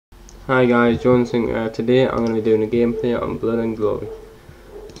Hi guys, John Singer. Today I'm going to be doing a gameplay on Blood and Glory.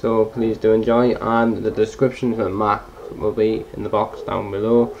 So please do enjoy, and the description for the map will be in the box down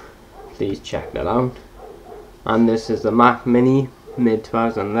below. Please check that out. And this is the Mac Mini mid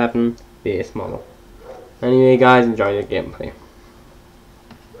 2011 base model. Anyway guys, enjoy the gameplay.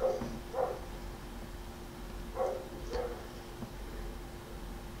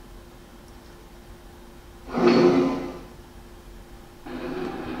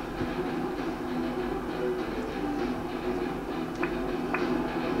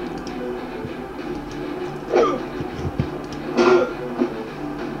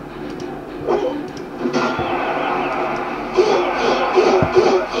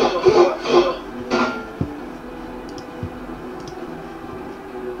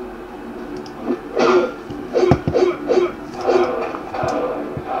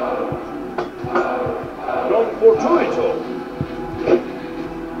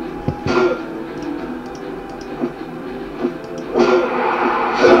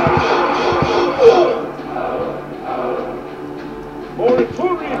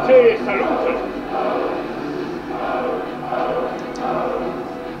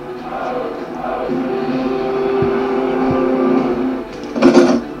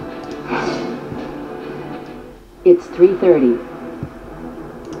 It's 3:30.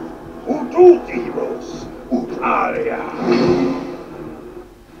 Ututimos, Utalia.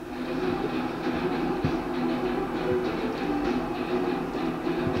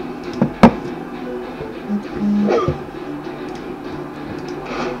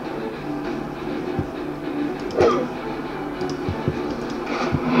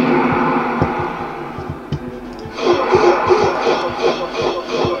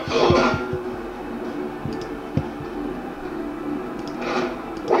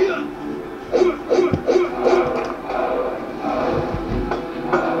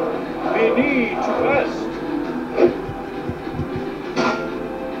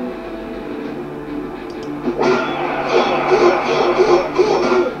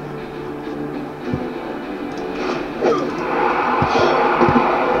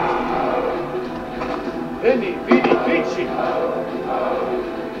 Veni, vidi, vici!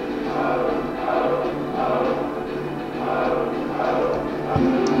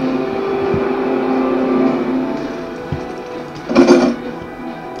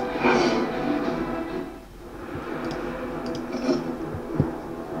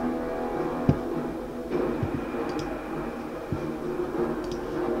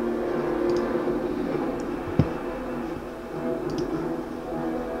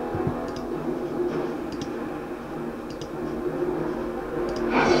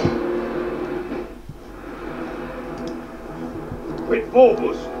 Quid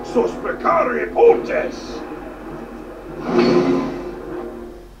vobus suspecare pontes?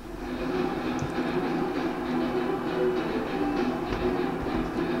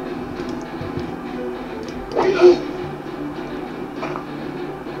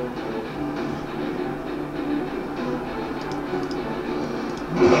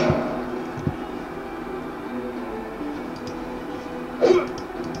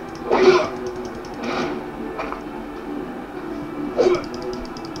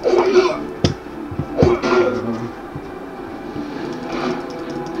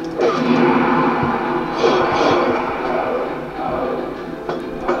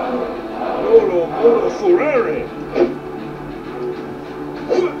 Oro furere!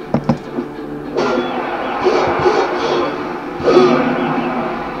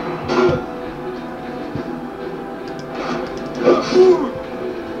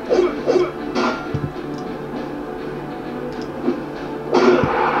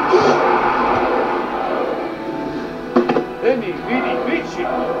 Veni, vidi, vici!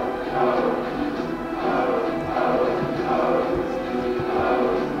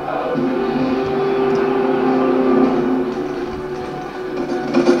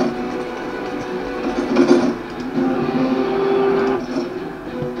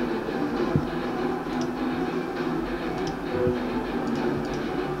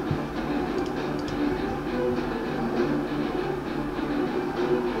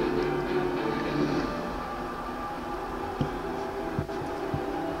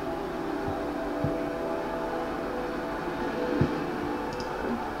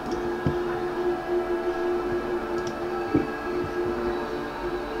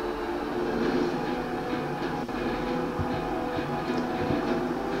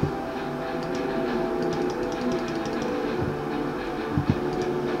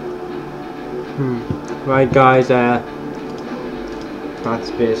 Right guys, that's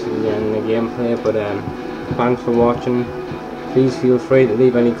basically the end of the gameplay, but thanks for watching. Please feel free to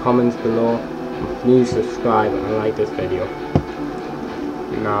leave any comments below, and please subscribe and like this video.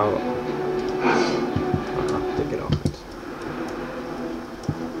 Now I'll have to get off it.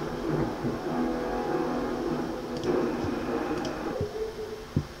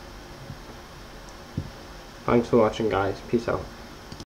 Thanks for watching, guys. Peace out.